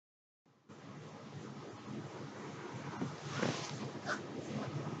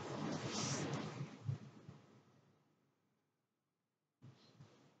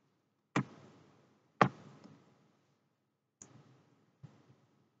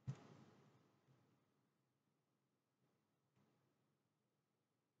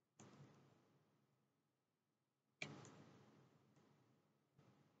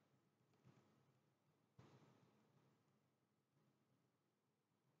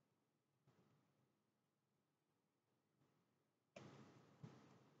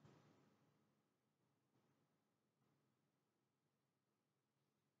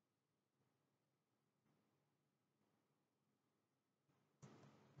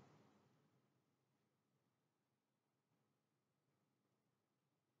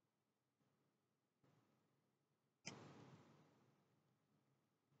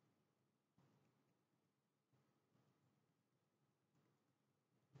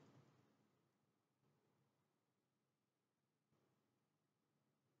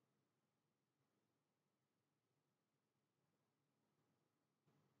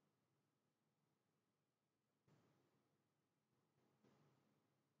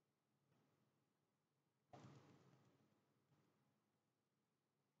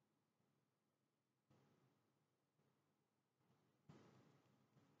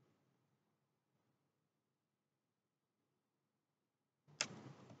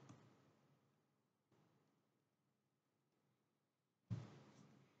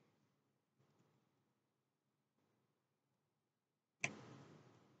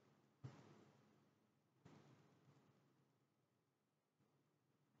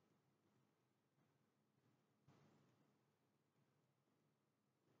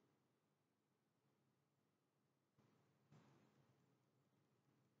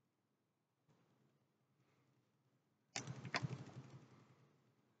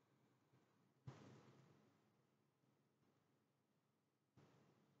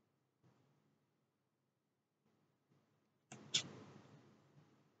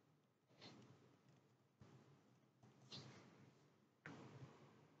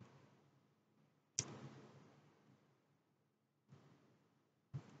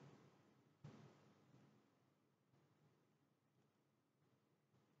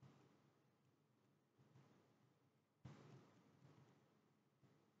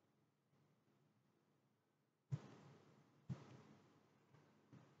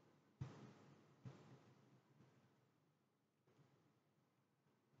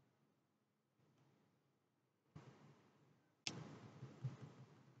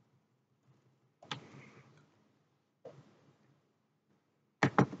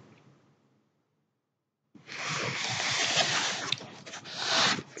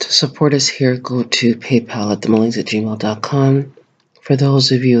support us here, go to PayPal at themullings@gmail.com. For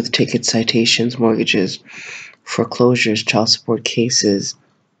those of you with ticket citations, mortgages, foreclosures, child support cases,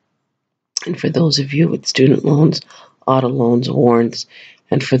 and for those of you with student loans, auto loans, warrants,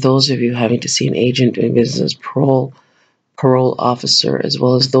 and for those of you having to see an agent doing business, parole officer, as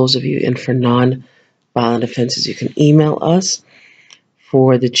well as those of you in for non-violent offenses, you can email us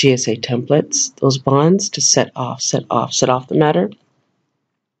for the GSA templates, those bonds, to set off the matter.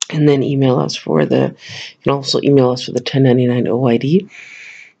 And then email us for you can also email us for the 1099 OID.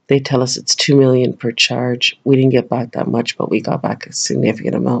 They tell us it's $2 million per charge. We didn't get back that much, but we got back a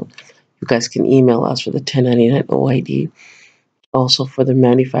significant amount. You guys can email us for the 1099 OID. Also for the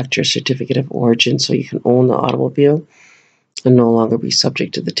manufacturer certificate of origin, so you can own the automobile and no longer be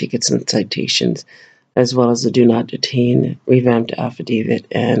subject to the tickets and citations, as well as the do not detain revamped affidavit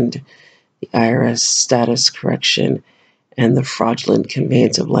and the IRS status correction and the fraudulent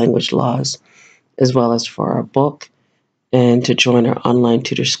conveyance of language laws, as well as for our book and to join our online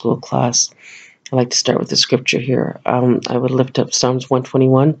tutor school class. I'd like to start with the scripture here. I would lift up Psalms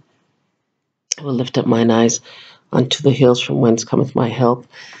 121. I will lift up mine eyes unto the hills, from whence cometh my help.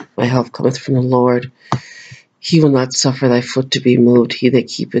 My help cometh from the Lord. He will not suffer thy foot to be moved. He that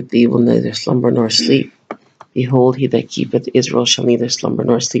keepeth thee will neither slumber nor sleep. Behold, he that keepeth Israel shall neither slumber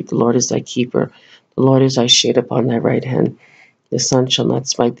nor sleep. The Lord is thy keeper. The Lord is thy shade upon thy right hand. The sun shall not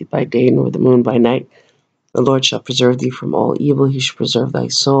smite thee by day, nor the moon by night. The Lord shall preserve thee from all evil. He shall preserve thy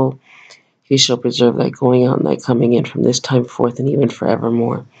soul. He shall preserve thy going out and thy coming in from this time forth and even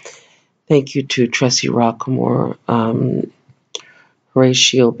forevermore. Thank you to Tressie Rockmore,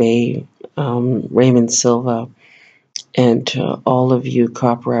 Horatio Bay, Raymond Silva, and to all of you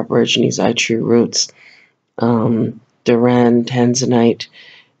Copper Aborigines, iTree Roots, Duran Tanzanite,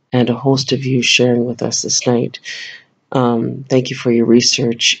 and a host of you sharing with us this night. Thank you for your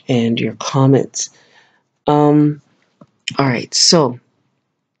research and your comments. All right, so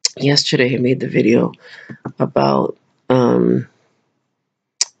yesterday I made the video about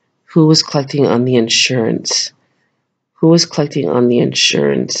who was collecting on the insurance. Who was collecting on the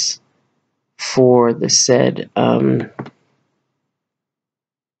insurance for the said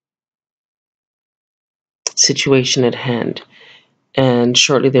situation at hand. And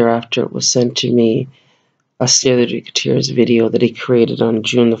shortly thereafter, it was sent to me a Steer the Ricketeers video that he created on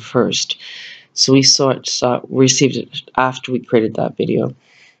June the 1st. So we received it after we created that video.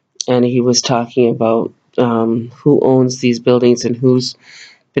 And he was talking about who owns these buildings and who's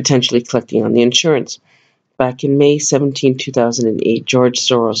potentially collecting on the insurance. Back in May 17, 2008, George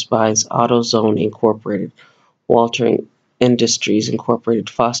Soros buys AutoZone Incorporated, Walter Industries Incorporated,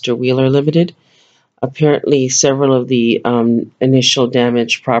 Foster Wheeler Limited. Apparently, several of the initial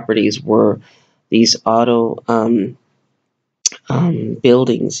damaged properties were these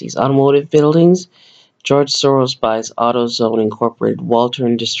buildings, these automotive buildings. George Soros buys AutoZone Incorporated, Walter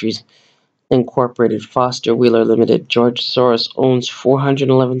Industries Incorporated, Foster Wheeler Limited. George Soros owns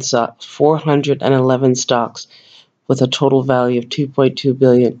 411 stocks with a total value of $2.2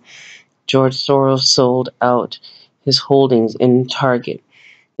 billion. George Soros sold out his holdings in Target.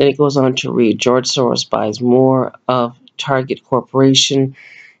 Then it goes on to read, George Soros buys more of Target Corporation,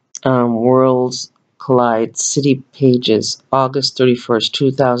 Worlds Collide, City Pages, August 31st,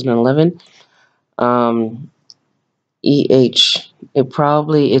 2011. It's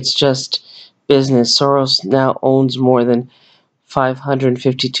just business. Soros now owns more than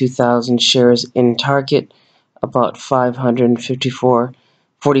 552,000 shares in Target, about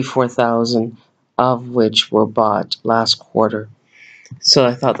 544,000 of which were bought last quarter. So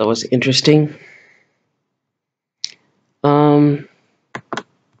I thought that was interesting. Something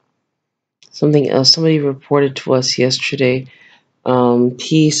else, somebody reported to us yesterday.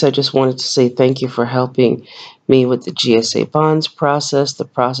 Peace, I just wanted to say thank you for helping me with the GSA bonds process. The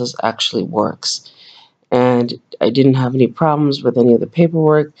process actually works. And I didn't have any problems with any of the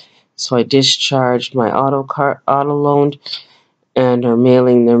paperwork, so I discharged my auto loan, and they're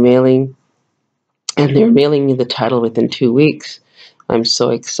mailing me the title within 2 weeks. I'm so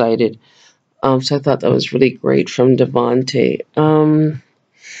excited. So I thought that was really great from Devontay.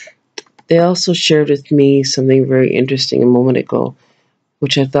 They also shared with me something very interesting a moment ago,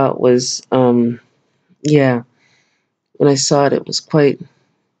 which I thought was, when I saw it, it was quite,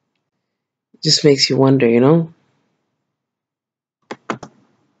 just makes you wonder, you know?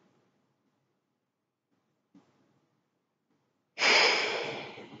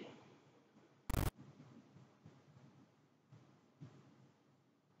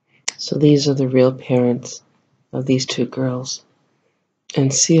 So these are the real parents of these two girls.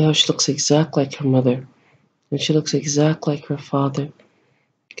 And see how she looks exactly like her mother. And she looks exactly like her father.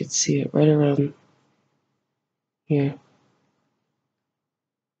 You can see it right around here.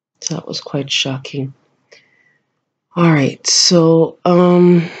 So that was quite shocking. All right, so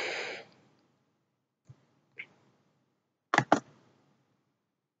all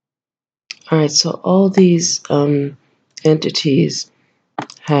right, so all these entities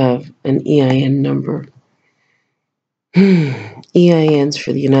have an EIN number. EINs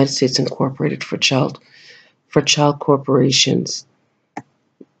for the United States Incorporated for child corporations.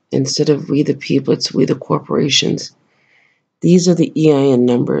 Instead of we the people, it's we the corporations. These are the EIN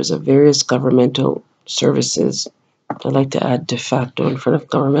numbers of various governmental services. I'd like to add de facto in front of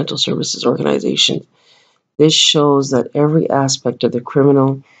governmental services organizations. This shows that every aspect of the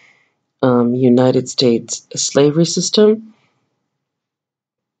criminal United States slavery system,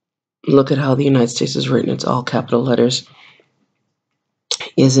 look at how the United States is written, it's all capital letters,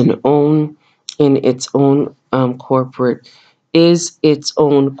 is its own corporate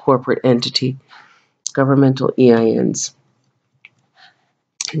entity, governmental EINs.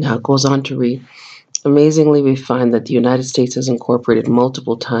 Now it goes on to read, amazingly, we find that the United States has incorporated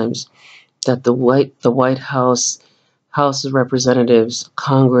multiple times, that the White House, House of Representatives,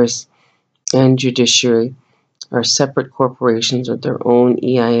 Congress, and Judiciary are separate corporations with their own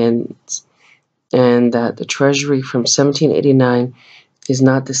EINs, and that the Treasury from 1789 is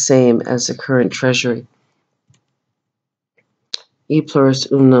not the same as the current Treasury. E pluribus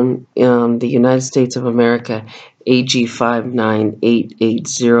unum, the United States of America, AG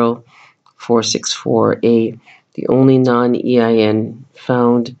 59880-464A, the only non-EIN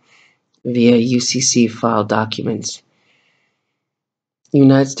found via UCC file documents.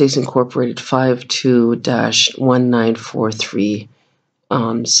 United States Incorporated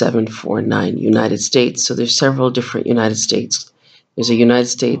 52-1943-749 United States. So there's several different United States. There's a United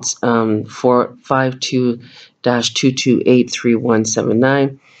States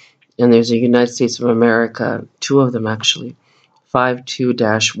 52-2283179, and there's a United States of America, two of them actually,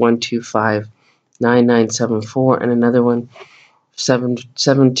 52-125-9974, and another one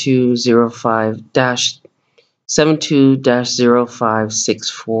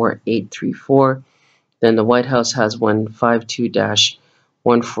 72-05-64834. Then the White House has one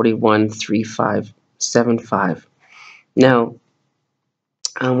 52-141-3575. Now,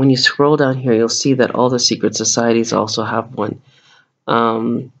 when you scroll down here, you'll see that all the secret societies also have one.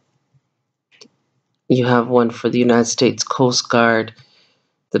 You have one for the United States Coast Guard,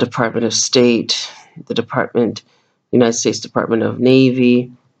 the Department of State, the United States Department of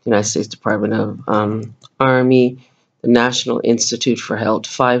Navy, United States Department of Army, the National Institute for Health,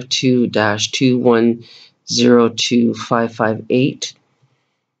 52-2102558.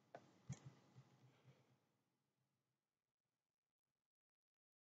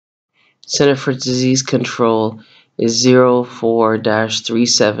 Center for Disease Control is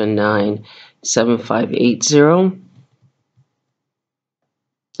 04-379-7580.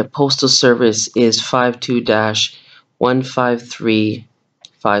 The Postal Service is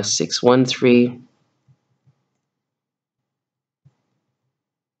 52-153-5613.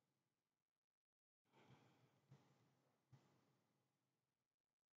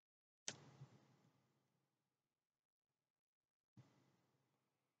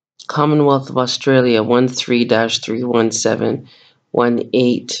 Commonwealth of Australia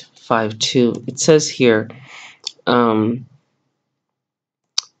 13-317-1852. It says here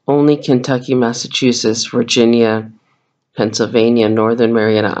only Kentucky, Massachusetts, Virginia, Pennsylvania, Northern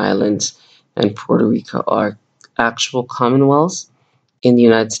Mariana Islands, and Puerto Rico are actual commonwealths in the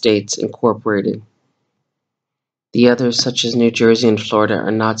United States incorporated. The others, such as New Jersey and Florida,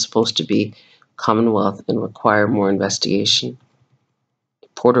 are not supposed to be commonwealth and require more investigation.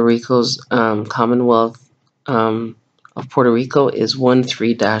 Puerto Rico's Commonwealth of Puerto Rico is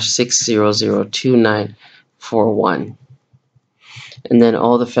 13-6002941. And then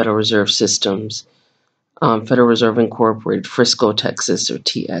all the Federal Reserve systems. Federal Reserve Incorporated, Frisco, Texas, or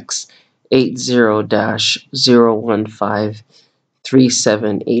TX,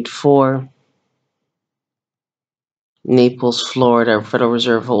 80-0153784. Naples, Florida, Federal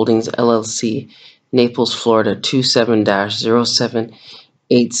Reserve Holdings, LLC, Naples, Florida,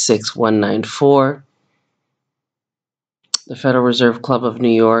 27-07-86194. The Federal Reserve Club of New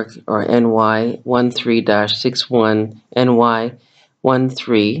York, or NY, 13-61, NY,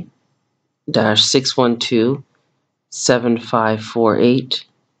 13-612-7548.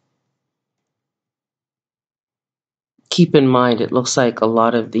 Keep in mind, it looks like a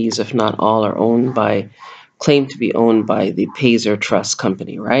lot of these, if not all, are claimed to be owned by the Pazer Trust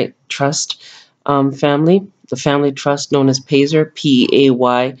Company, right? Trust family, the family trust known as Pazer,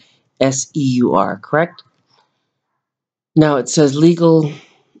 Payseur, correct? Now it says legal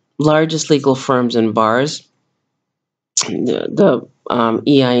largest legal firms and bars. The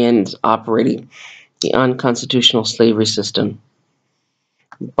EINs operating the unconstitutional slavery system.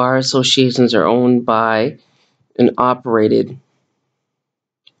 Bar associations are owned and operated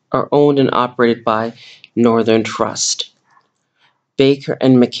by Northern Trust. Baker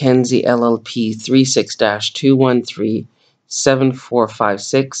and McKenzie LLP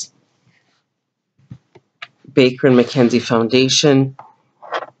 36-213-7456. Baker and McKenzie Foundation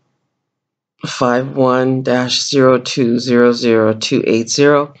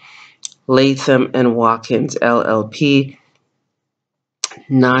 51-0200-280. Latham and Watkins LLP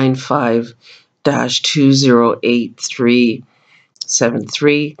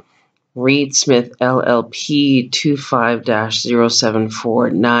 95-208373. Reed Smith LLP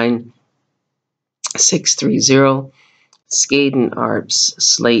 25-0749-630. Skaden Arps,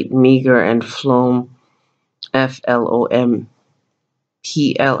 Slate, Meager, and Flom FLOM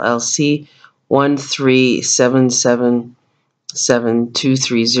PLLC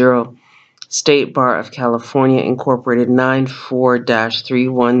 13777-230. State Bar of California Incorporated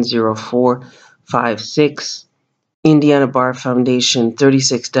 94-310456. Indiana Bar Foundation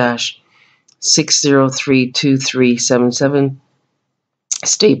 36-603-2377.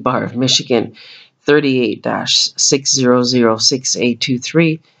 State Bar of Michigan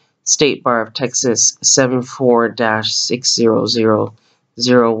 38-600-6823. State Bar of Texas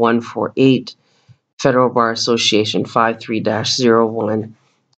 74-600-0148. Federal Bar Association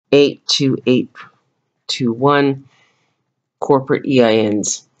 53-01-82821. Corporate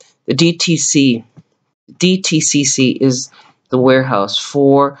EINs. The DTCC is the warehouse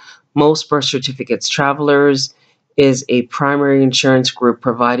for most birth certificates. Travelers is a primary insurance group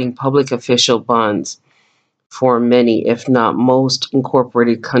providing public official bonds for many, if not most,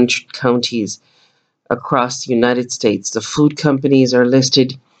 incorporated counties across the United States. The food companies are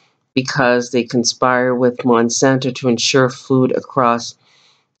listed because they conspire with Monsanto to ensure food across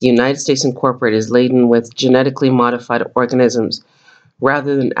the United States Incorporated is laden with genetically modified organisms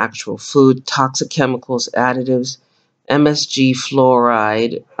rather than actual food, toxic chemicals, additives, MSG,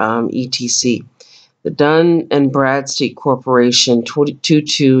 fluoride, etc. The Dun and Bradstreet Corporation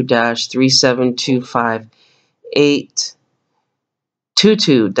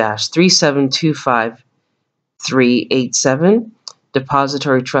 22-3725387.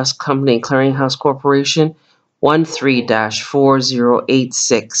 Depository Trust Company and Clearinghouse Corporation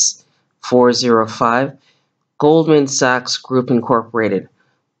 13-4086405. Goldman Sachs Group Incorporated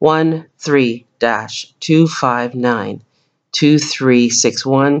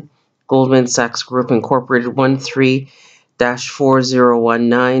 13-259-2361. Goldman Sachs Group Incorporated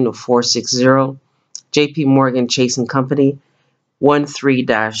 13-4019-460. JP Morgan Chase and Company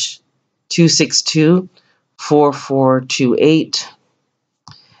 13-262-4428.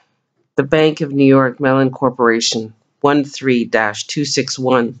 The Bank of New York Mellon Corporation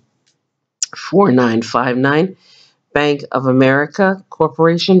 13-261-4959. Bank of America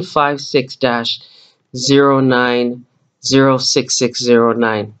Corporation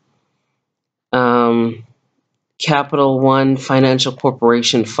 56-09-06609. Capital One Financial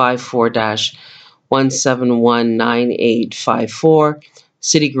Corporation 54-1719854.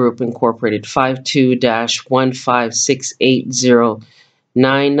 Citigroup Incorporated 52-1568099.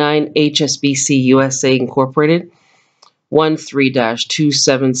 HSBC USA Incorporated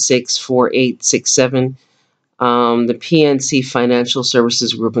 13-2764867. The PNC Financial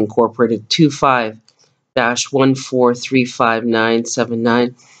Services Group Incorporated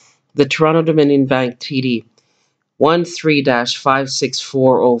 25-1435979. The Toronto Dominion Bank TD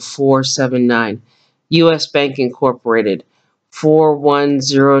 13-5640479. U.S. Bank Incorporated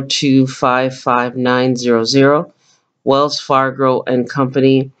 41025590. Wells Fargo and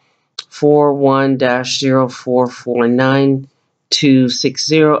Company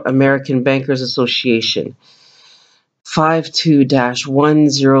 41-0449-260. American Bankers Association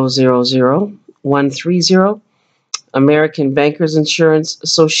 52-1000130. American Bankers Insurance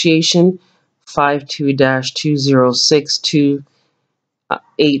Association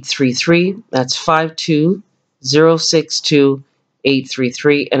 52-2062833. That's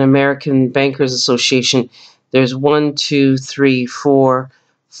 52-062-833. And American Bankers Association, there's 5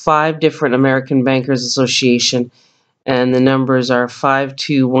 different American Bankers Association, and the numbers are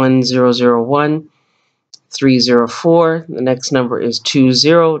 521001 304. The next number is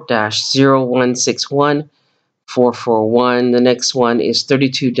 20-0161 441. The next one is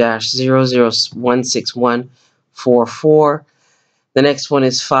 32-00161 44. The next one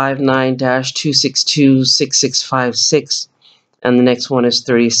is 59-262-6656. And the next one is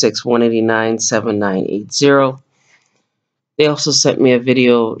 36-189-7980. They also sent me a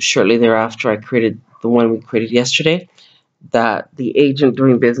video shortly thereafter I created the one we created yesterday, that the agent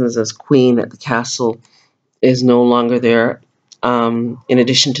doing business as queen at the castle is no longer there. In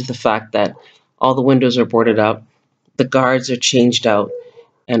addition to the fact that all the windows are boarded up, the guards are changed out,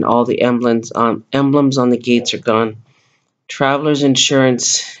 and all the emblems on the gates are gone. Travelers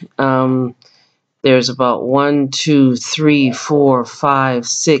insurance, there's about 1, 2, 3, 4, 5,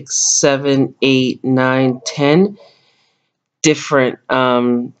 6, 7, 8, 9, 10 different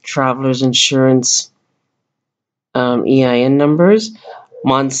travelers insurance EIN numbers.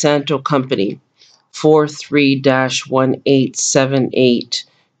 Monsanto Company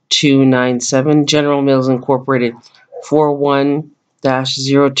 43-1878297. General Mills Incorporated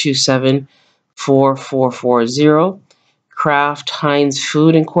 41-0274440. Kraft Heinz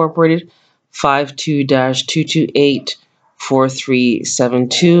Food Incorporated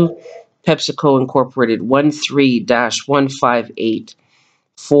 52-2284372. PepsiCo Incorporated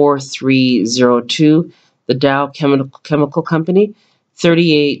 13-1584302. The Dow Chemical Company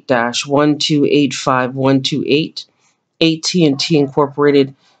 38-1285128. AT&T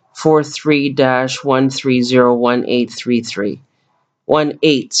Incorporated 43-1301833.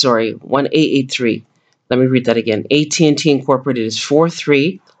 1883. Let me read that again. AT&T Incorporated is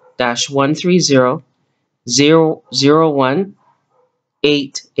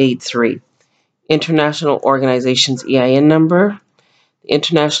 43-130-001-883. International Organizations EIN number.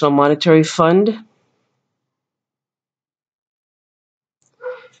 International Monetary Fund.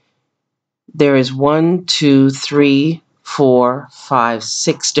 There is 1, 2, 3, 4, 5,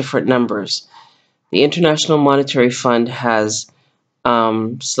 6 different numbers. The International Monetary Fund has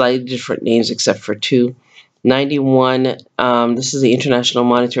slightly different names except for 2. 91, this is the International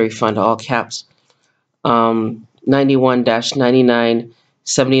Monetary Fund, all caps.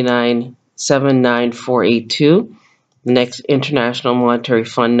 91-99-79-79482. The next International Monetary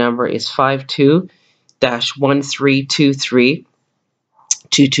Fund number is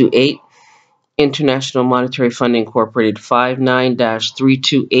 52-1323-228. International Monetary Fund Incorporated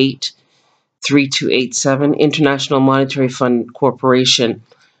 59-328-3287. International Monetary Fund Corporation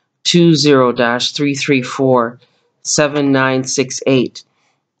 20-334-7968.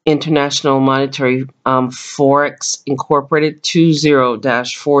 International Monetary Forex Incorporated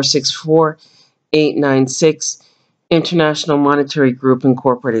 20-464-896. International Monetary Group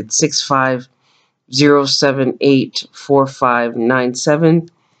Incorporated 65-078-4597.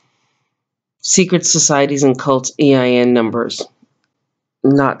 Secret societies and cults EIN numbers.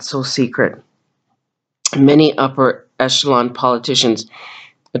 Not so secret. Many upper echelon politicians,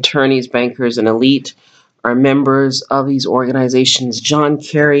 attorneys, bankers, and elite are members of these organizations. John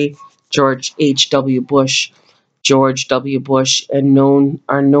Kerry, George H.W. Bush, George W. Bush, and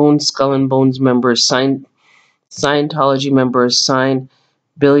known Skull and Bones members, Scientology members sign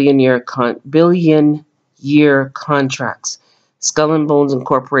billion-year contracts. Skull and Bones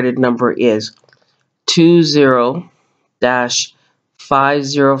Incorporated number is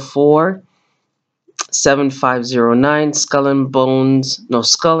 20-504-7509.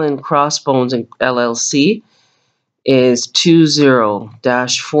 Skull and Crossbones LLC is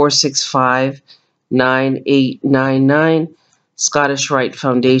 20-465-9899. Scottish Rite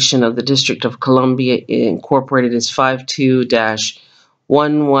Foundation of the District of Columbia Incorporated is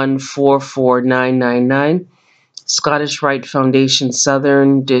 52-1144999. Scottish Rite Foundation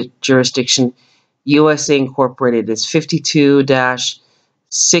Southern Jurisdiction USA Incorporated is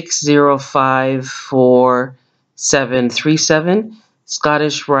 52-6054737.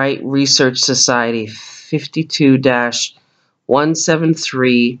 Scottish Rite Research Society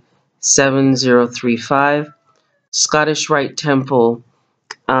 52-1737035. Scottish Rite Temple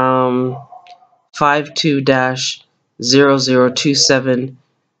 52-0027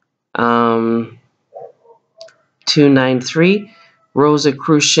 293.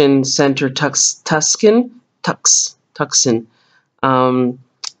 Rosicrucian Center Tucson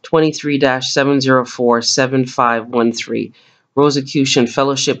 23-704-7513. Rosicrucian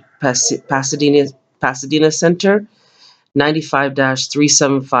Fellowship Pasadena Center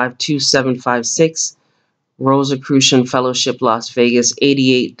 95-375-2756. Rosicrucian Fellowship Las Vegas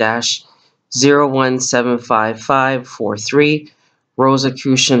 88-0175-543.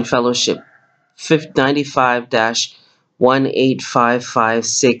 Rosicrucian Fellowship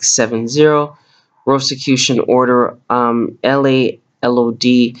 95-1855670. Rosicrucian Order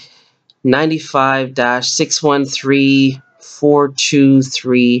LALOD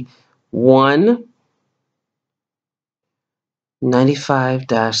 95-613-4231.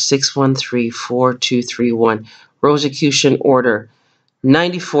 95-613-4231. Rosicrucian Order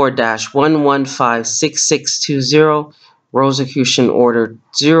 94-115-6620. Rosicrucian Order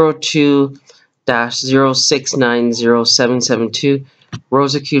 02-0690-772,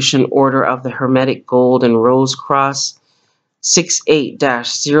 Rosicrucian Order of the Hermetic Gold and Rose Cross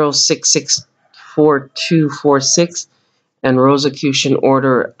 68-0664246, and Rosicrucian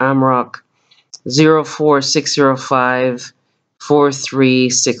Order Amrock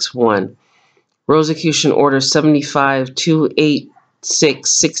 046054361. Rosicrucian Order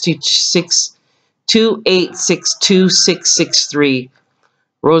 75-2862663,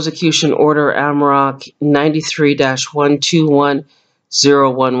 Rosicrucian Order Amrock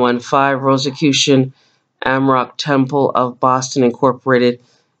 93-1210115, Rosicrucian Amrock Temple of Boston Incorporated,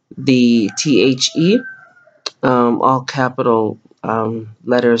 the THE, all capital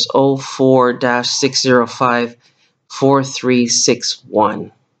letters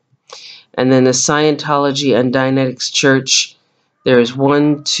 04-6054361. And then the Scientology and Dianetics Church, there's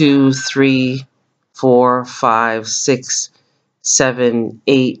 1, 2, 3, 4, 5, 6, 7,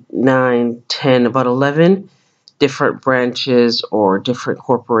 8, 9, 10, about 11 different branches or different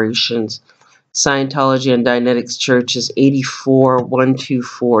corporations. Scientology and Dianetics Church is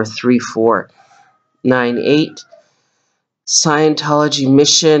 84-124-3498. Scientology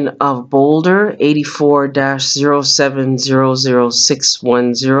Mission of Boulder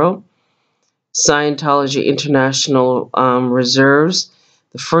 84-0700610. Scientology International Reserves.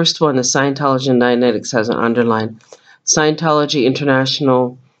 The first one, the Scientology and Dianetics, has an underline. Scientology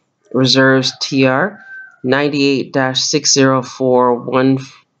International Reserves TR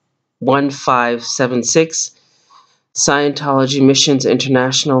 98-604-1576. Scientology Missions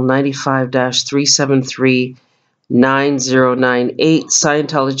International 95-373-9098.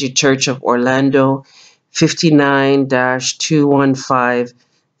 Scientology Church of Orlando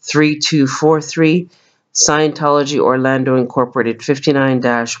 59-215-3243. Scientology Orlando Incorporated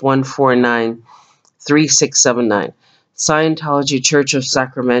 59-149-3679. Scientology Church of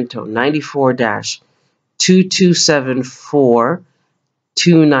Sacramento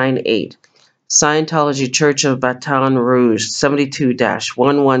 94-2274-298. Scientology Church of Baton Rouge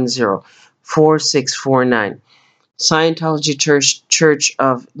 72-110-4649. Scientology Church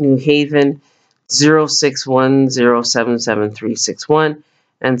of New Haven 0610777361,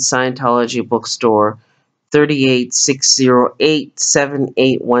 and Scientology Bookstore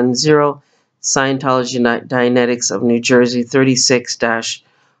 38-608-7810. Scientology Dianetics of New Jersey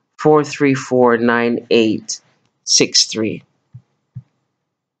 36-434-9863.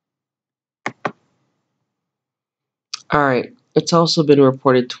 All right. It's also been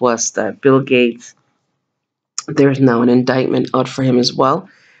reported to us that Bill Gates, there's now an indictment out for him as well,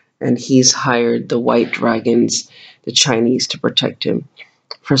 and he's hired the White Dragons, the Chinese, to protect him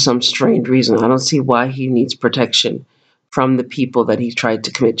for some strange reason. I don't see why he needs protection from the people that he tried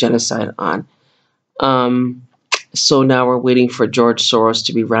to commit genocide on. So now we're waiting for George Soros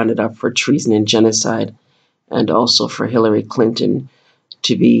to be rounded up for treason and genocide, and also for Hillary Clinton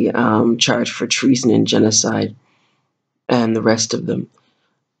to be charged for treason and genocide, and the rest of them.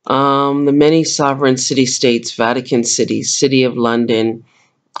 The many sovereign city-states, Vatican City, City of London,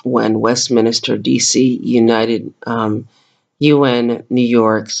 when Westminster, D.C., United, UN, New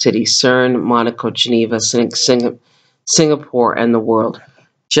York City, CERN, Monaco, Geneva, Singapore, and the world.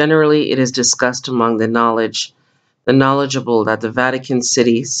 Generally, it is discussed among the knowledgeable that the Vatican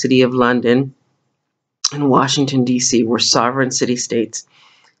City, City of London, and Washington, D.C. were sovereign city-states.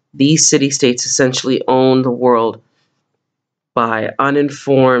 These city-states essentially own the world by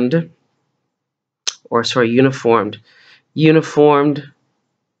uniformed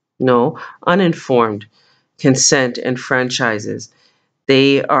uninformed consent and franchises.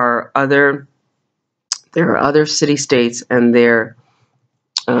 There are other city-states, and they're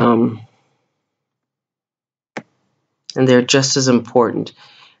just as important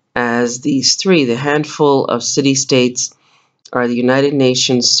as these three. The handful of city-states are the United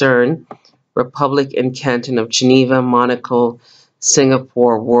Nations, CERN, Republic and Canton of Geneva, Monaco,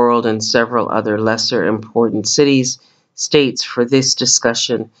 Singapore, World, and several other lesser important states for this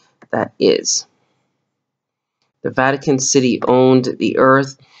discussion. That is, the Vatican City owned the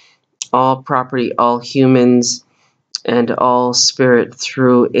earth, all property, all humans, and all spirit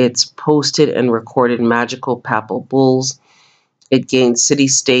through its posted and recorded magical papal bulls. It gained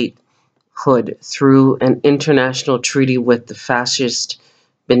city-statehood through an international treaty with the fascist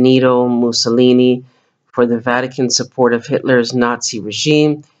Benito Mussolini for the Vatican support of Hitler's Nazi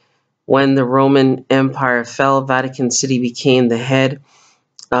regime. When the Roman Empire fell, Vatican City became the head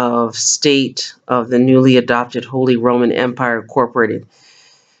of state of the newly adopted Holy Roman Empire Incorporated.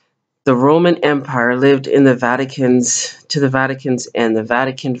 The Roman Empire lived in the Vaticans, and the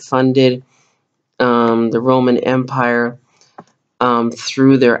Vatican funded the Roman Empire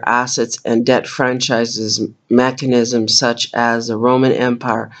through their assets and debt franchises mechanisms such as the Roman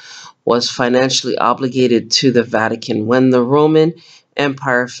Empire was financially obligated to the Vatican. When the Roman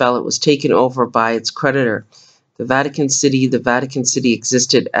Empire fell, it was taken over by its creditor, the Vatican City. The Vatican City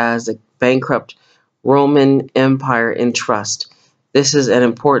existed as a bankrupt Roman Empire in trust. This is an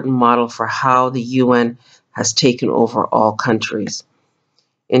important model for how the UN has taken over all countries.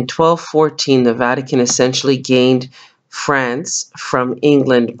 In 1214, the Vatican essentially gained France from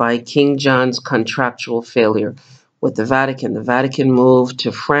England by King John's contractual failure with the Vatican. The Vatican moved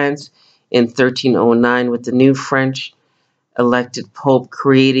to France in 1309 with the new French elected Pope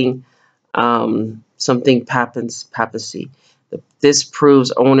creating something papacy. This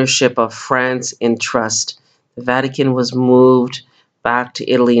proves ownership of France in trust. The Vatican was moved back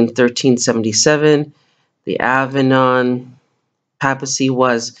to Italy in 1377. The Avignon papacy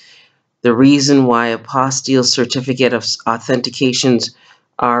was the reason why apostille certificate of authentications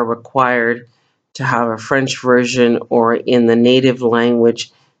are required to have a French version or in the native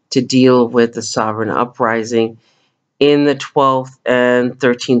language to deal with the sovereign uprising. In the 12th and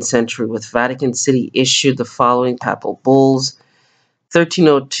 13th century, with Vatican City issued the following papal bulls.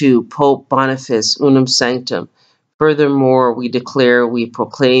 1302, Pope Boniface, Unum Sanctum. Furthermore, we declare, we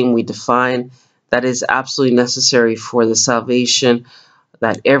proclaim, we define that it is absolutely necessary for the salvation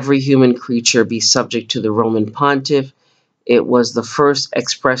that every human creature be subject to the Roman Pontiff. It was the first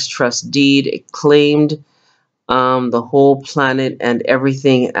express trust deed. It claimed the whole planet and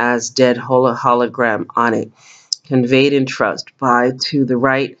everything as dead hologram on it, conveyed in trust by to the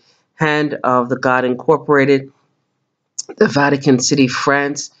right hand of the God Incorporated. The Vatican City,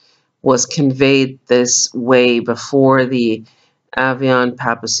 France, was conveyed this way before the Avignon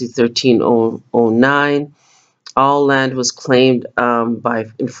Papacy 1309. All land was claimed in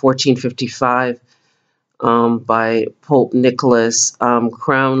 1455 by Pope Nicholas.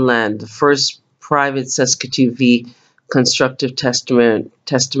 Crown land, the first private Sesquitu v. constructive testamentary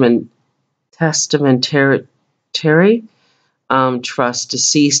trust,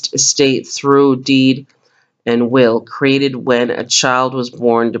 deceased estate through deed and will, created when a child was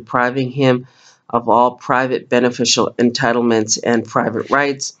born, depriving him of all private beneficial entitlements and private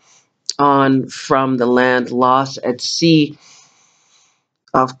rights on from the land, lost at sea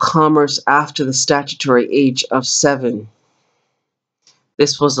of commerce after the statutory age of 7.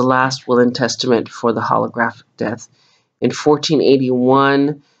 This was the last will and testament for the holographic death. In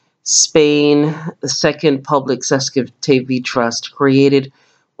 1481, Spain, the second public Sesquitu trust, created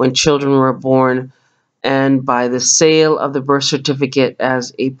when children were born, and by the sale of the birth certificate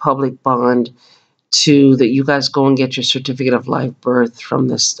as a public bond to that you guys go and get your certificate of live birth from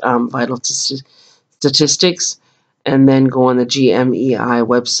this vital statistics, and then go on the GMEI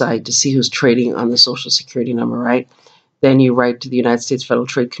website to see who's trading on the social security number, right? Then you write to the United States Federal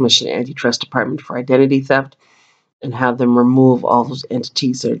Trade Commission Antitrust Department for identity theft and have them remove all those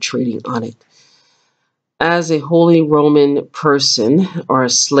entities that are trading on it. As a Holy Roman person or a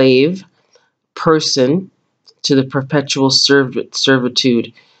slave person to the perpetual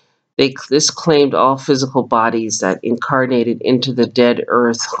servitude, this claimed all physical bodies that incarnated into the dead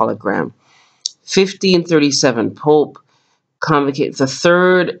earth hologram. 1537, Pope convocates the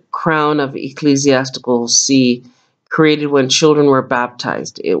third crown of ecclesiastical see, created when children were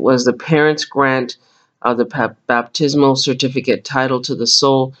baptized. It was the parents' grant of the baptismal certificate title to the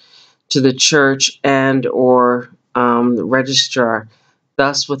soul, to the church and or the registrar.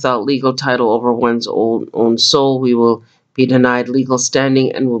 Thus, without legal title over one's own soul, we will be denied legal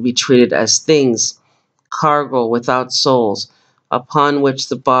standing and will be treated as things, cargo without souls, upon which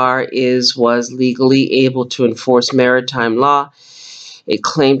the bar was legally able to enforce maritime law. It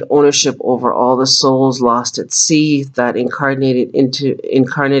claimed ownership over all the souls lost at sea that incarnated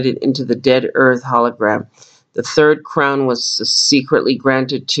into the dead earth hologram. The third crown was secretly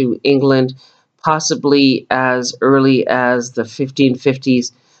granted to England, possibly as early as the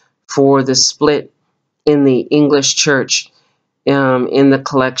 1550s, for the split in the English church in the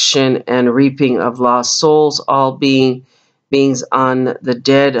collection and reaping of lost souls, all beings on the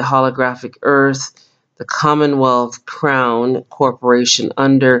dead holographic earth. The Commonwealth Crown Corporation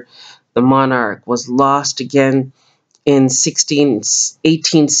under the monarch was lost again in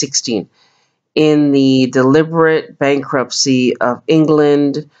 1816 in the deliberate bankruptcy of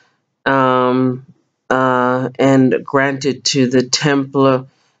England, and granted to the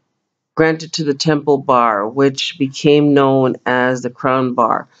Temple Bar, which became known as the Crown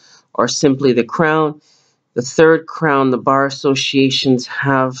Bar, or simply the Crown. The third crown, the bar associations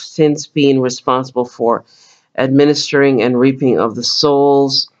have since been responsible for administering and reaping of the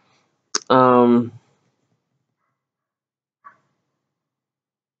souls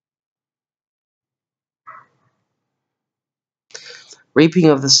reaping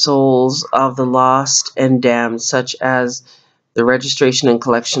of the souls of the lost and damned, such as the registration and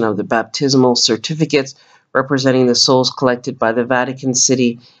collection of the baptismal certificates representing the souls collected by the Vatican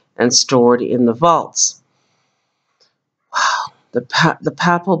City and stored in the vaults. Wow. The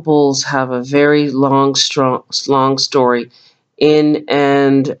papal bulls have a very long story. In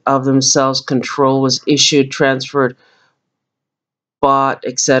and of themselves, control was issued, transferred, bought,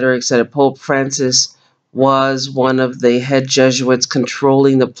 etc., etc. Pope Francis was one of the head Jesuits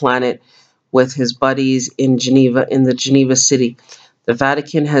controlling the planet with his buddies in Geneva, in the Geneva city. The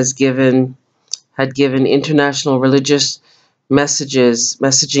Vatican had given international religious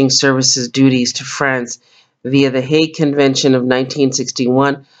messaging services duties to France via the Hague Convention of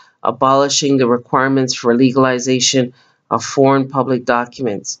 1961, abolishing the requirements for legalization of foreign public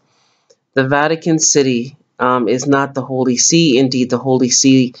documents. The Vatican City is not the Holy See. Indeed, the Holy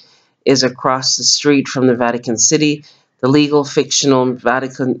See is across the street from the Vatican City. The legal fictional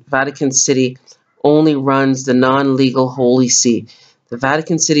Vatican City only runs the non-legal Holy See. The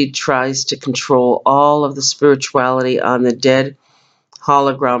Vatican City tries to control all of the spirituality on the dead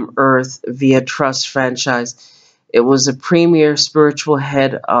hologram Earth via trust franchise. It was the premier spiritual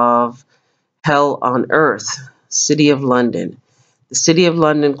head of hell on Earth, City of London. The City of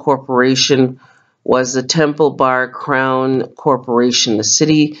London Corporation was the Temple Bar Crown Corporation. The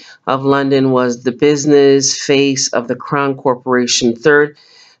City of London was the business face of the Crown Corporation. Third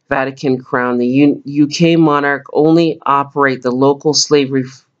Vatican Crown. The UK monarch only operate the local slavery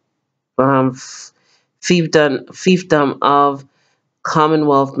fiefdom of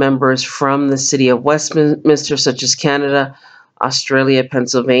Commonwealth members from the City of Westminster, such as Canada, Australia,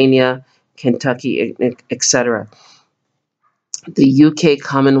 Pennsylvania, Kentucky, etc. The UK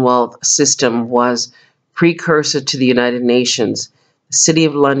Commonwealth system was precursor to the United Nations. The City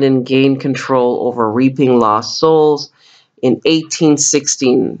of London gained control over reaping lost souls in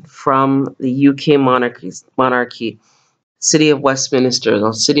 1816 from the UK monarchy. City of Westminster,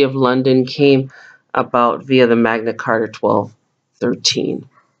 the City of London came about via the Magna Carta 1213.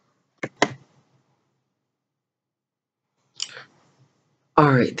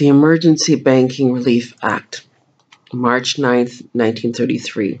 All right, the Emergency Banking Relief Act, March 9th,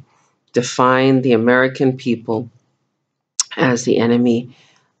 1933, defined the American people as the enemy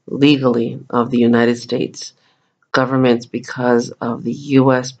legally of the United States government because of the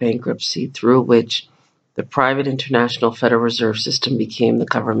U.S. bankruptcy through which the private international Federal Reserve System became the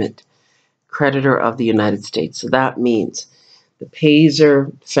government creditor of the United States. So that means the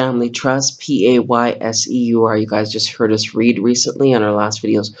Payseur Family Trust, Payseur, you guys just heard us read recently on our last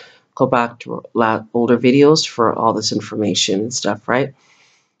videos. Go back to older videos for all this information and stuff, right?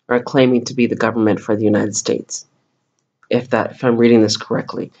 Are claiming to be the government for the United States. If I'm reading this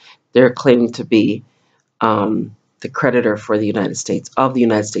correctly, they're claiming to be the creditor for the United States, of the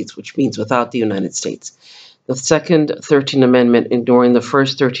United States, which means without the United States. The second 13th Amendment, ignoring the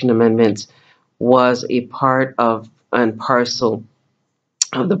first 13 amendments, was a part of and parcel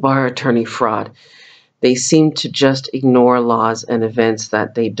of the bar attorney fraud. They seem to just ignore laws and events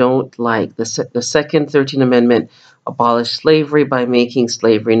that they don't like. The second 13th Amendment abolished slavery by making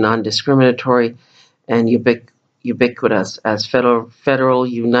slavery non-discriminatory and ubiquitous as federal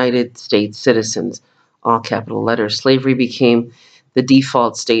United States citizens, all capital letters. Slavery became the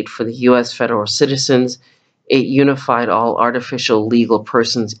default state for the U.S. federal citizens. It unified all artificial legal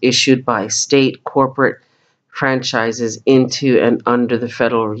persons issued by state corporate franchises into and under the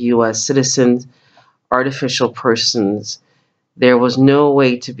federal U.S. citizens, artificial persons. There was no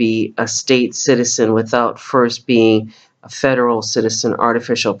way to be a state citizen without first being a federal citizen,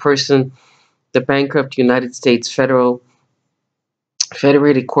 artificial person. The bankrupt United States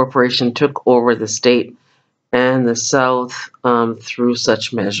Federated Corporation took over the state and the South through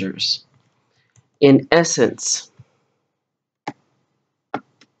such measures. In essence,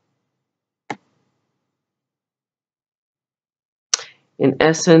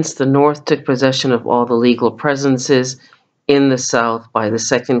 the North took possession of all the legal presences in the South by the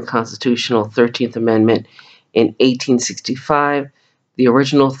Second Constitutional 13th Amendment in 1865. The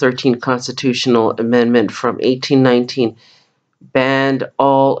original 13th Constitutional Amendment from 1819 banned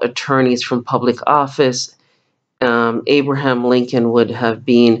all attorneys from public office. Abraham Lincoln would have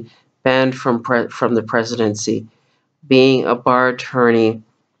been banned from the presidency, being a bar attorney,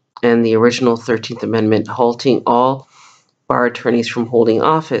 and the original 13th Amendment halting all bar attorneys from holding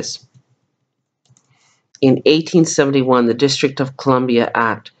office. In 1871, the District of Columbia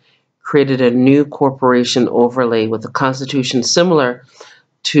Act created a new corporation overlay with a constitution similar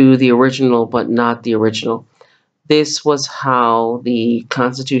to the original but not the original. This was how the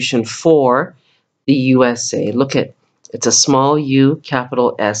Constitution for the USA, look at It's a small u,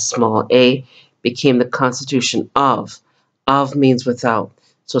 capital S, small a, became the Constitution of. Of means without.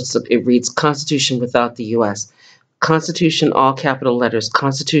 So it reads Constitution without the U.S. Constitution, all capital letters.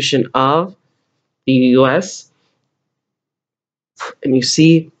 Constitution of the U.S. And you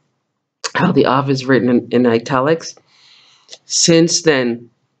see how the of is written in italics. Since then,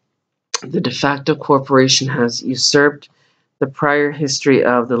 the de facto corporation has usurped the prior history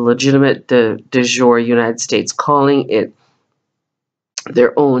of the legitimate de jure United States, calling it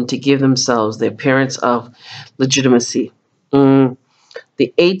their own to give themselves the appearance of legitimacy. The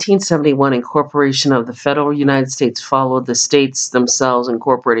 1871 incorporation of the federal United States followed the states themselves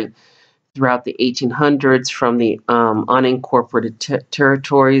incorporating throughout the 1800s from the unincorporated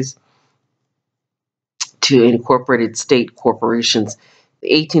territories to incorporated state corporations.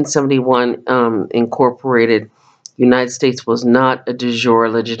 The 1871 incorporated United States was not a de jure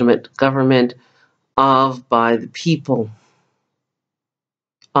legitimate government of, by the people,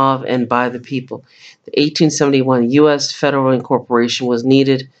 of and by the people. The 1871 U.S. federal incorporation was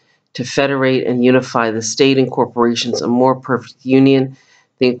needed to federate and unify the state incorporations, a more perfect union.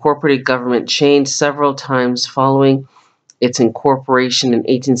 The incorporated government changed several times following its incorporation in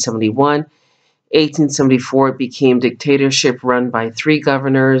 1871. 1874, it became dictatorship run by 3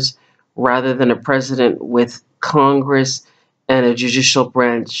 governors rather than a president with Congress and a judicial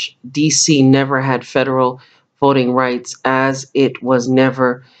branch. D.C. never had federal voting rights as it was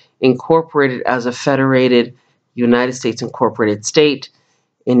never incorporated as a federated United States incorporated state.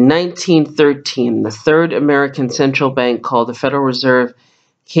 In 1913, the third American central bank, called the Federal Reserve,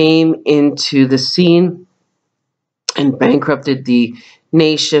 came into the scene and bankrupted the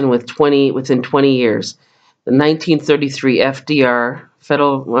nation within 20 years. The 1933 FDR,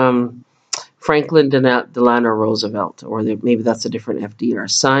 Franklin Delano Roosevelt, or maybe that's a different FDR,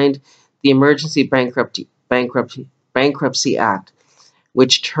 signed the Emergency Bankruptcy Act,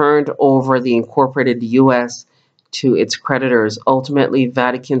 which turned over the incorporated U.S. to its creditors, ultimately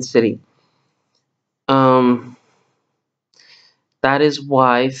Vatican City. That is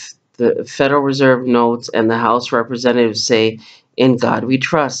why the Federal Reserve notes and the House Representatives say, "In God we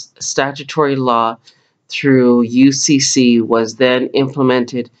trust." Statutory law through UCC was then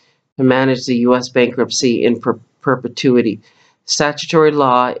implemented to manage the U.S. bankruptcy in perpetuity. Statutory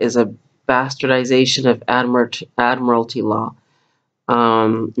law is a bastardization of admiralty law.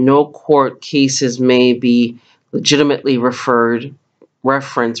 No court cases may be legitimately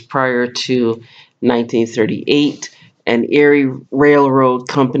referenced prior to 1938. And Erie Railroad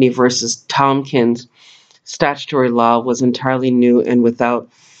Company versus Tompkins, statutory law was entirely new and without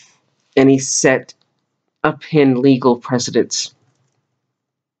any set upin legal precedents.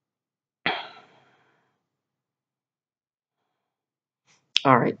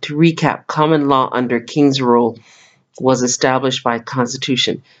 All right, to recap, common law under King's rule was established by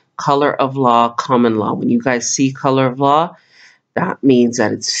Constitution. Color of law, common law. When you guys see color of law, that means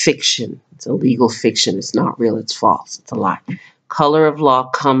that it's fiction. It's a legal fiction. It's not real. It's false. It's a lie. Color of law,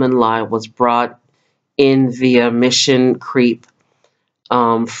 common law was brought in via mission creep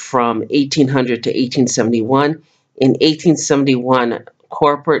from 1800 to 1871. In 1871,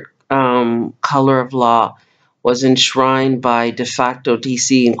 corporate color of law was enshrined by de facto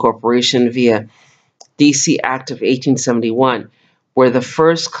DC incorporation via DC Act of 1871, where the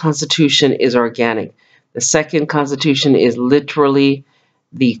first constitution is organic. The second constitution is literally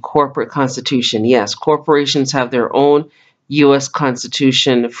the corporate constitution. Yes, corporations have their own U.S.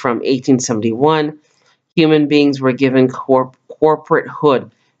 Constitution from 1871. Human beings were given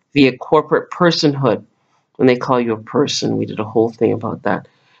corporatehood via corporate personhood. When they call you a person, we did a whole thing about that.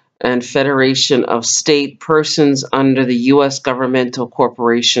 And federation of state persons under the U.S. governmental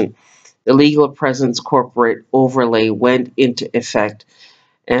corporation. The legal presence corporate overlay went into effect,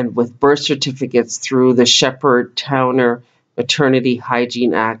 and with birth certificates through the Shepherd-Towner Maternity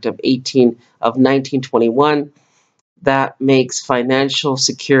Hygiene Act of 1921, that makes financial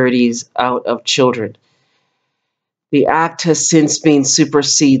securities out of children. The act has since been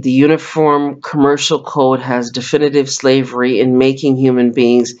superseded. The Uniform Commercial Code has definitive slavery in making human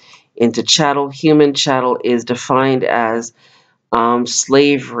beings into chattel. Human chattel is defined as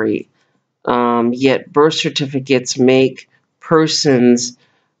slavery. Yet birth certificates make persons,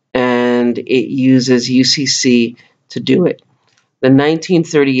 and it uses UCC to do it. The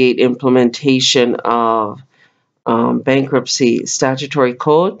 1938 implementation of bankruptcy statutory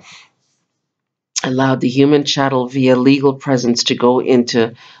code allowed the human chattel via legal presence to go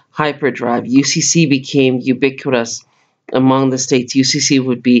into hyperdrive. UCC became ubiquitous among the states. UCC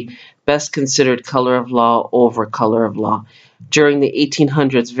would be best considered color of law over color of law. During the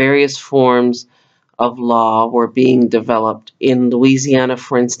 1800s, various forms of law were being developed. In Louisiana,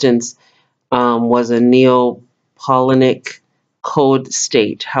 for instance, was a Neapolitan code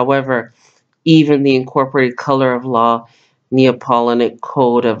state. However, even the incorporated color of law Neapolitan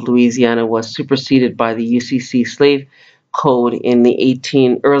Code of Louisiana was superseded by the UCC slave code in the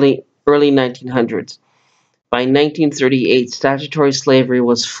early 1900s. By 1938, statutory slavery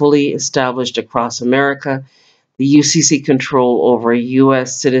was fully established across America. The UCC control over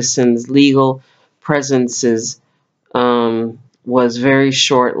U.S. citizens' legal presences was very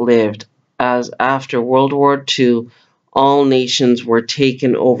short-lived, as after World War II, all nations were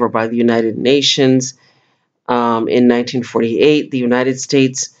taken over by the United Nations. In 1948, the United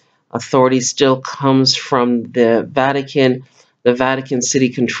States authority still comes from the Vatican. The Vatican City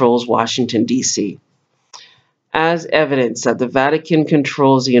controls Washington, D.C. As evidence that the Vatican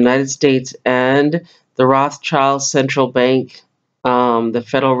controls the United States and the Rothschild Central Bank, the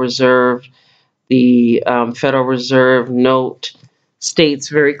Federal Reserve, the Federal Reserve note states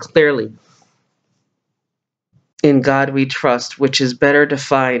very clearly, "In God we trust," which is better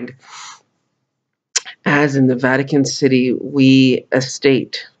defined as in the Vatican City, we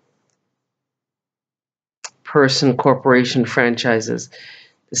estate, person, corporation, franchises.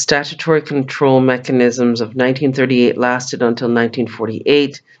 The statutory control mechanisms of 1938 lasted until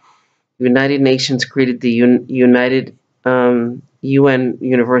 1948. The United Nations created the UN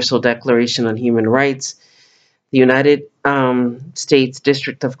Universal Declaration on Human Rights. The United States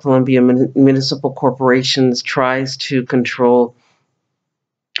District of Columbia Municipal Corporations tries to control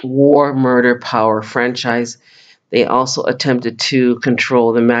war, murder, power, franchise. They also attempted to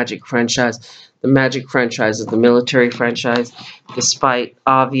control the Magic franchise. The Magic franchise is the military franchise, despite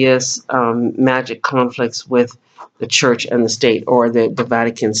obvious Magic conflicts with the church and the state, or the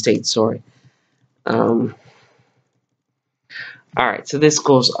Vatican state, sorry. All right, so this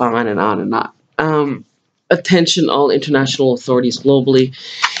goes on and on and on. Attention, all international authorities globally.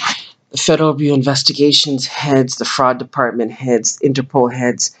 The Federal Bureau Investigations heads, the Fraud Department heads, Interpol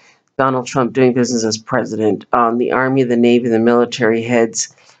heads, Donald Trump doing business as president, the Army, the Navy, the military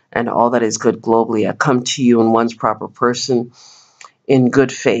heads, and all that is good globally. I come to you in one's proper person, in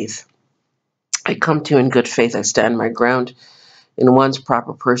good faith. I come to you in good faith. I stand my ground in one's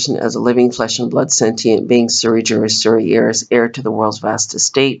proper person as a living flesh and blood sentient being, suri juris, suri heiress, heir to the world's vast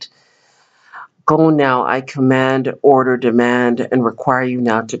estate. Go now, I command, order, demand, and require you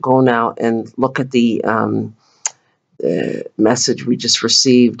now to go now and look at the message we just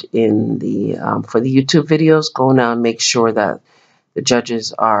received in the for the YouTube videos. Go now and make sure that the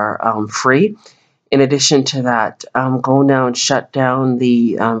judges are free. In addition to that, go now and shut down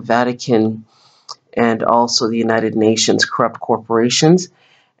the Vatican and also the United Nations corrupt corporations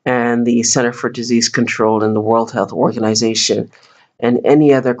and the Center for Disease Control and the World Health Organization and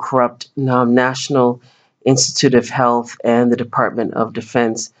any other corrupt National Institute of Health and the Department of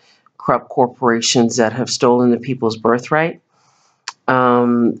Defense corrupt corporations that have stolen the people's birthright,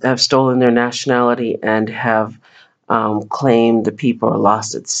 have stolen their nationality, and have claimed the people are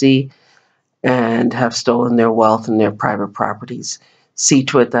lost at sea, and have stolen their wealth and their private properties. See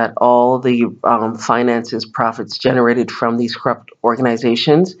to it that all the finances, profits generated from these corrupt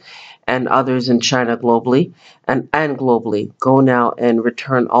organizations and others in China globally and globally, go now and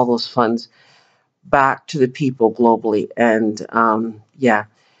return all those funds back to the people globally, and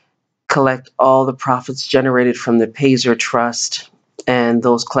collect all the profits generated from the Pazer Trust and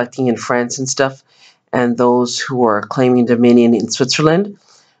those collecting in France and stuff, and those who are claiming dominion in Switzerland.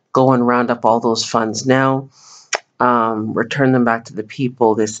 Go and round up all those funds now. Return them back to the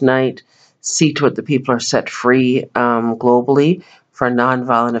people this night. See to it the people are set free globally for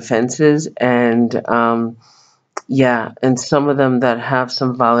nonviolent offenses, and and some of them that have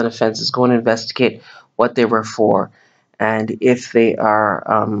some violent offenses, go and investigate what they were for, and if they are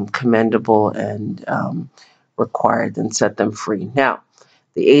commendable and required, then set them free. Now,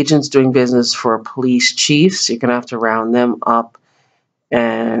 the agents doing business for police chiefs, you're going to have to round them up,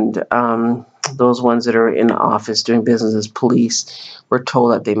 and those ones that are in office doing business as police, we're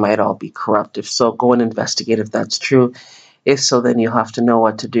told that they might all be corrupt. If so, go and investigate if that's true. If so, then you'll have to know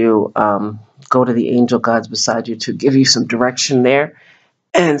what to do. Go to the angel gods beside you to give you some direction there,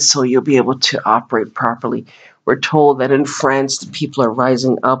 and so you'll be able to operate properly. We're told that in France, the people are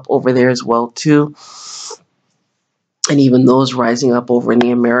rising up over there as well, too. And even those rising up over in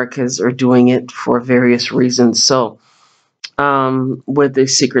the Americas are doing it for various reasons. So, with the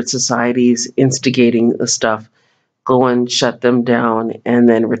secret societies instigating the stuff, go and shut them down and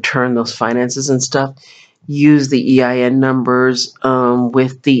then return those finances and stuff. Use the EIN numbers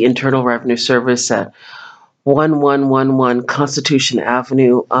with the Internal Revenue Service at 1111 Constitution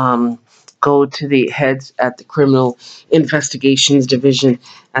Avenue, go to the heads at the Criminal Investigations Division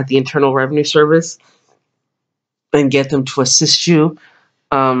at the Internal Revenue Service and get them to assist you.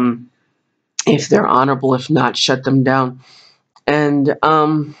 If they're honorable, if not, shut them down. And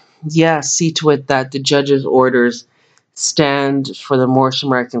yeah, see to it that the judge's orders stand for the Moorish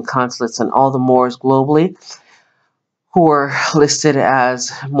American consulates and all the Moors globally who are listed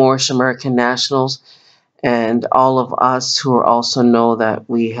as Moorish American nationals, and all of us who are also know that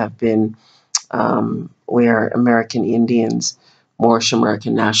we have been, we are American Indians, Moorish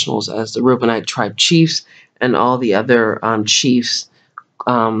American nationals, as the Reubenite tribe chiefs and all the other chiefs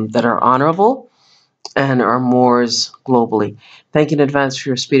that are honorable and are Moors globally. Thank you in advance for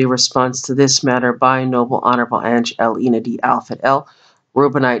your speedy response to this matter by Noble Honorable Ange L. Ina D. Alfred L.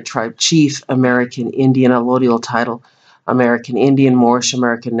 Reubenite Tribe Chief, American Indian, allodial title, American Indian, Moorish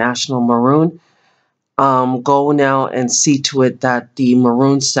American National, Maroon. Go now and see to it that the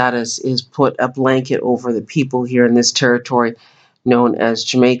Maroon status is put a blanket over the people here in this territory known as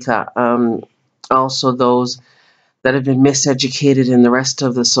Jamaica. Also those that have been miseducated in the rest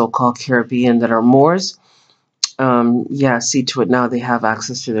of the so-called Caribbean that are Moors. Yeah, see to it now they have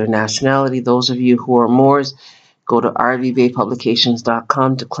access to their nationality. Those of you who are Moors, go to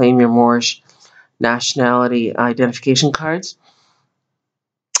rvbaypublications.com to claim your Moorish nationality identification cards.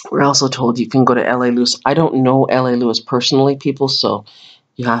 We're also told you can go to LA Lewis. I don't know LA Lewis personally, people, so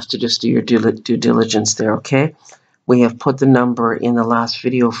you have to just do your due diligence there, okay? We have put the number in the last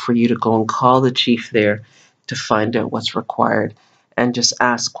video for you to go and call the chief there to find out what's required and just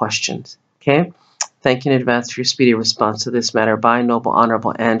ask questions, okay? Thank you in advance for your speedy response to this matter by Noble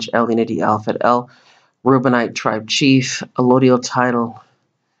Honorable Ange L. Ina D. Alfred L. Reubenite Tribe Chief, allodial title,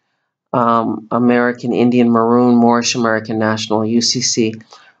 American Indian Maroon, Moorish American National, UCC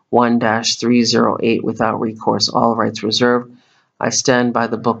 1-308, without recourse, all rights reserved. I stand by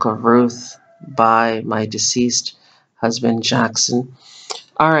the Book of Ruth by my deceased husband, Jackson.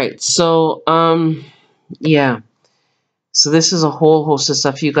 All right, so, yeah. So this is a whole host of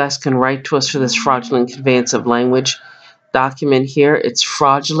stuff. You guys can write to us for this fraudulent conveyance of language document here. It's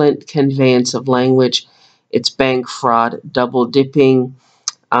fraudulent conveyance of language. It's bank fraud, double dipping,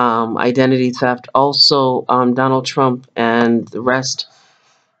 identity theft. Also, Donald Trump and the rest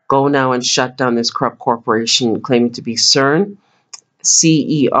go now and shut down this corrupt corporation claiming to be CERN,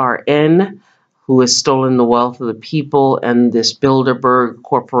 C-E-R-N, who has stolen the wealth of the people, and this Bilderberg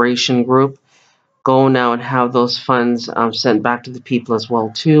Corporation group. Go now and have those funds sent back to the people as well,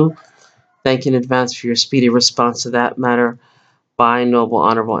 too. Thank you in advance for your speedy response to that matter by Noble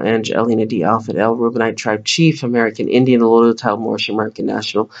Honorable Ange L. Ina D. Alfred L. Reubenite Tribe Chief, American Indian, allodial title, Moorish American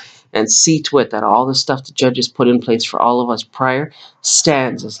National, and see to it that all the stuff the judges put in place for all of us prior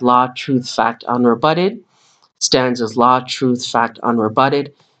stands as law, truth, fact, unrebutted, stands as law, truth, fact,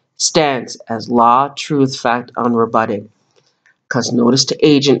 unrebutted, stands as law, truth, fact, unrebutted. Because notice to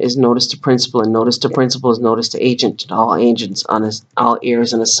agent is notice to principal, and notice to principal is notice to agent, and all agents on all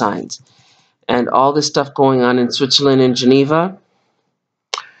heirs and assigns. And all this stuff going on in Switzerland and Geneva,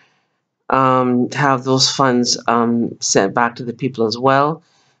 have those funds sent back to the people as well.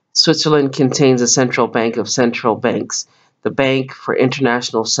 Switzerland contains a central bank of central banks, the Bank for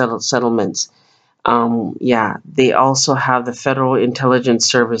International Settlements. Yeah, they also have the Federal Intelligence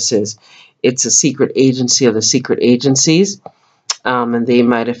Services. It's a secret agency of the secret agencies. And they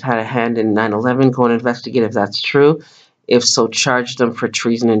might have had a hand in 9/11. Go and investigate if that's true. If so, charge them for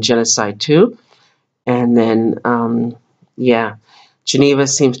treason and genocide too. And then, yeah, Geneva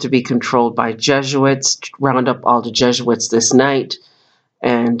seems to be controlled by Jesuits. Round up all the Jesuits this night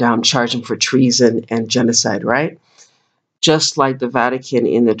and charge them for treason and genocide, right? Just like the Vatican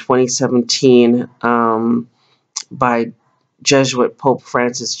in the 2017 by Jesuit Pope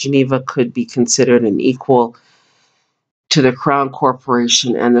Francis, Geneva could be considered an equal to the Crown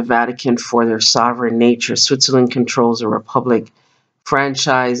Corporation and the Vatican for their sovereign nature. Switzerland controls a republic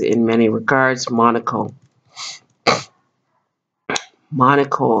franchise in many regards. Monaco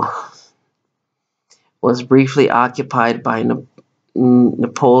was briefly occupied by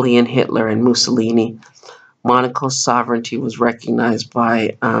Napoleon, Hitler, and Mussolini. Monaco's sovereignty was recognized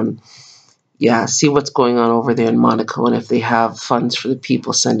by, yeah, see what's going on over there in Monaco, and if they have funds for the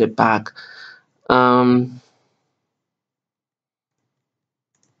people, send it back.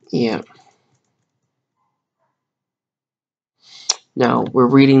 Yeah. Now, we're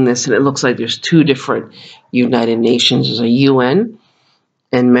reading this, and it looks like there's two different United Nations. There's a UN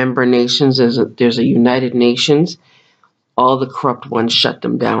and member nations. There's a United Nations. All the corrupt ones shut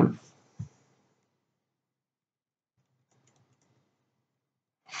them down.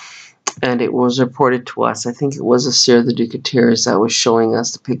 And it was reported to us. I think it was a Sir the Duke of Tears that was showing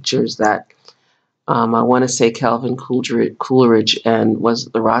us the pictures that I want to say Calvin Coolidge and was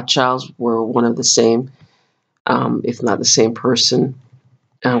the Rothschilds were one of the same, if not the same person,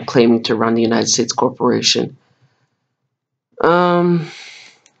 claiming to run the United States Corporation.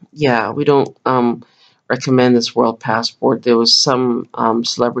 Yeah, we don't recommend this world passport. There was some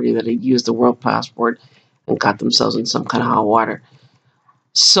celebrity that had used the world passport and got themselves in some kind of hot water.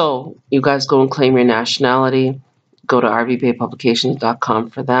 So you guys go and claim your nationality. Go to rvbaypublications.com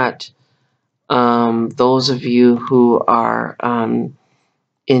for that. Those of you who are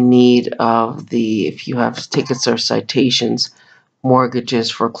in need of if you have tickets or citations, mortgages,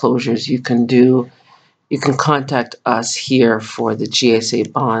 foreclosures, you can contact us here for the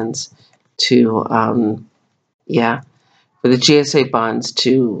GSA bonds to, for the GSA bonds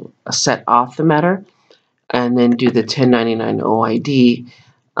to set off the matter and then do the 1099 OID,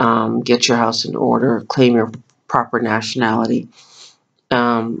 get your house in order, claim your proper nationality.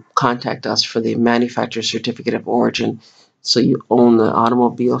 Contact us for the manufacturer certificate of origin so you own the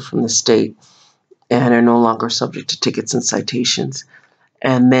automobile from the state and are no longer subject to tickets and citations.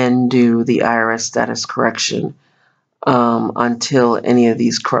 And then do the IRS status correction until any of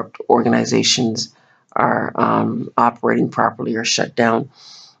these corrupt organizations are operating properly or shut down.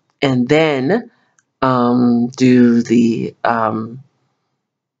 And then do the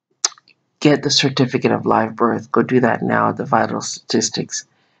get the certificate of live birth. Go do that now at the vital statistics.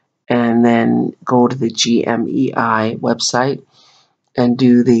 And then go to the GMEI website and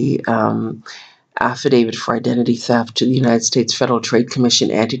do the affidavit for identity theft to the United States Federal Trade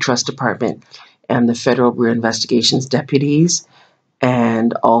Commission Antitrust Department and the Federal Bureau of Investigations deputies,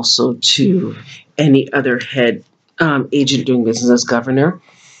 and also to any other head agent doing business as governor.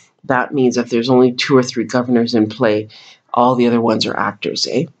 That means if there's only 2 or 3 governors in play, all the other ones are actors,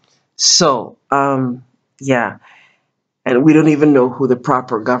 eh? So, yeah. And we don't even know who the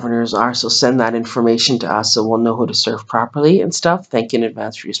proper governors are, so send that information to us so we'll know who to serve properly and stuff. Thank you in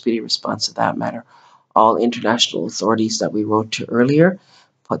advance for your speedy response to that matter. All international authorities that we wrote to earlier,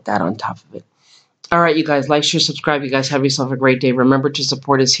 put that on top of it. All right, you guys, like, share, subscribe. You guys have yourself a great day. Remember to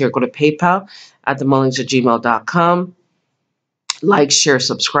support us here. Go to PayPal at themullings@gmail.com. Like, share,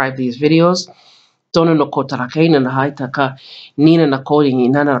 subscribe these videos. Tono no kotarakai na haitaka nina na koi ni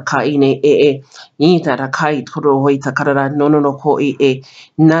nana kai ne e nita na kai toro hoi takarara no no ko e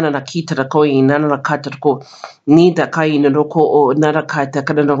nana na kita na koi nana na kata ko nita kai na no ko o nana kai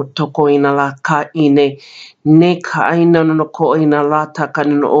takara no toko ina la kai ne kai no no ko ina la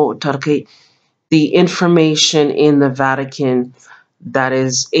takana no o tarkai. The information in the Vatican that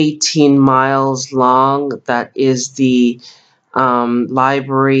is 18 miles long, that is the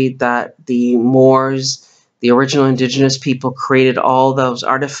library that the Moors, the original indigenous people, created all those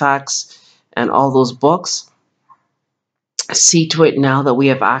artifacts and all those books. See to it now that we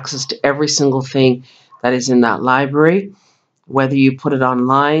have access to every single thing that is in that library, whether you put it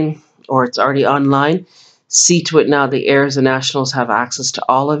online or it's already online. See to it now the heirs and nationals have access to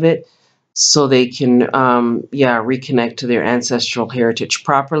all of it so they can reconnect to their ancestral heritage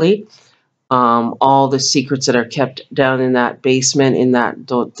properly. All the secrets that are kept down in that basement, in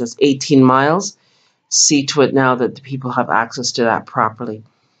those 18 miles, see to it now that the people have access to that properly.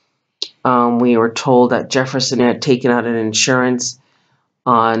 We were told that Jefferson had taken out an insurance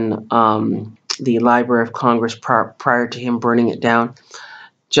on the Library of Congress prior to him burning it down.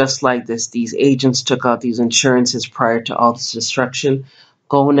 Just like this, these agents took out these insurances prior to all this destruction.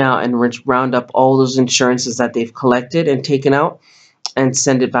 Go now and round up all those insurances that they've collected and taken out and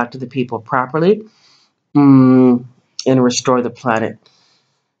send it back to the people properly and restore the planet.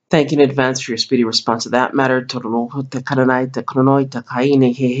 Thank you in advance for your speedy response to that matter.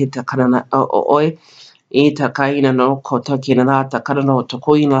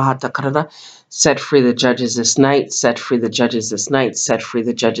 Set free the judges this night. Set free the judges this night. Set free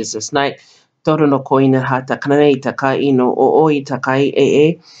the judges this night.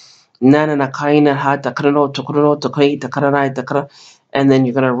 And then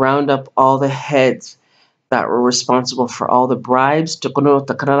you're going to round up all the heads that were responsible for all the bribes and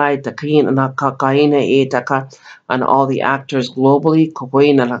all the actors globally.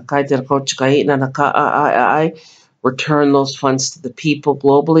 Return those funds to the people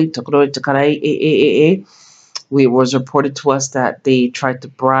globally. It was reported to us that they tried to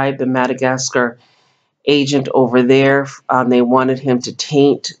bribe the Madagascar agent over there. They wanted him to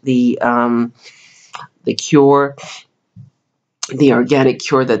taint the cure, the organic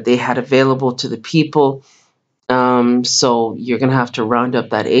cure that they had available to the people. So you're going to have to round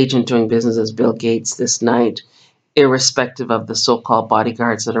up that agent doing business as Bill Gates this night irrespective of the so-called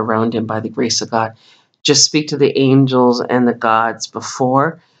bodyguards that are around him by the grace of God. Just speak to the angels and the gods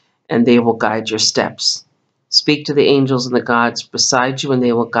before, and they will guide your steps. Speak to the angels and the gods beside you, and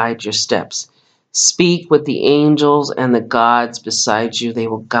they will guide your steps. Speak with the angels and the gods beside you. They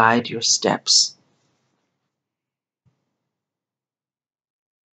will guide your steps.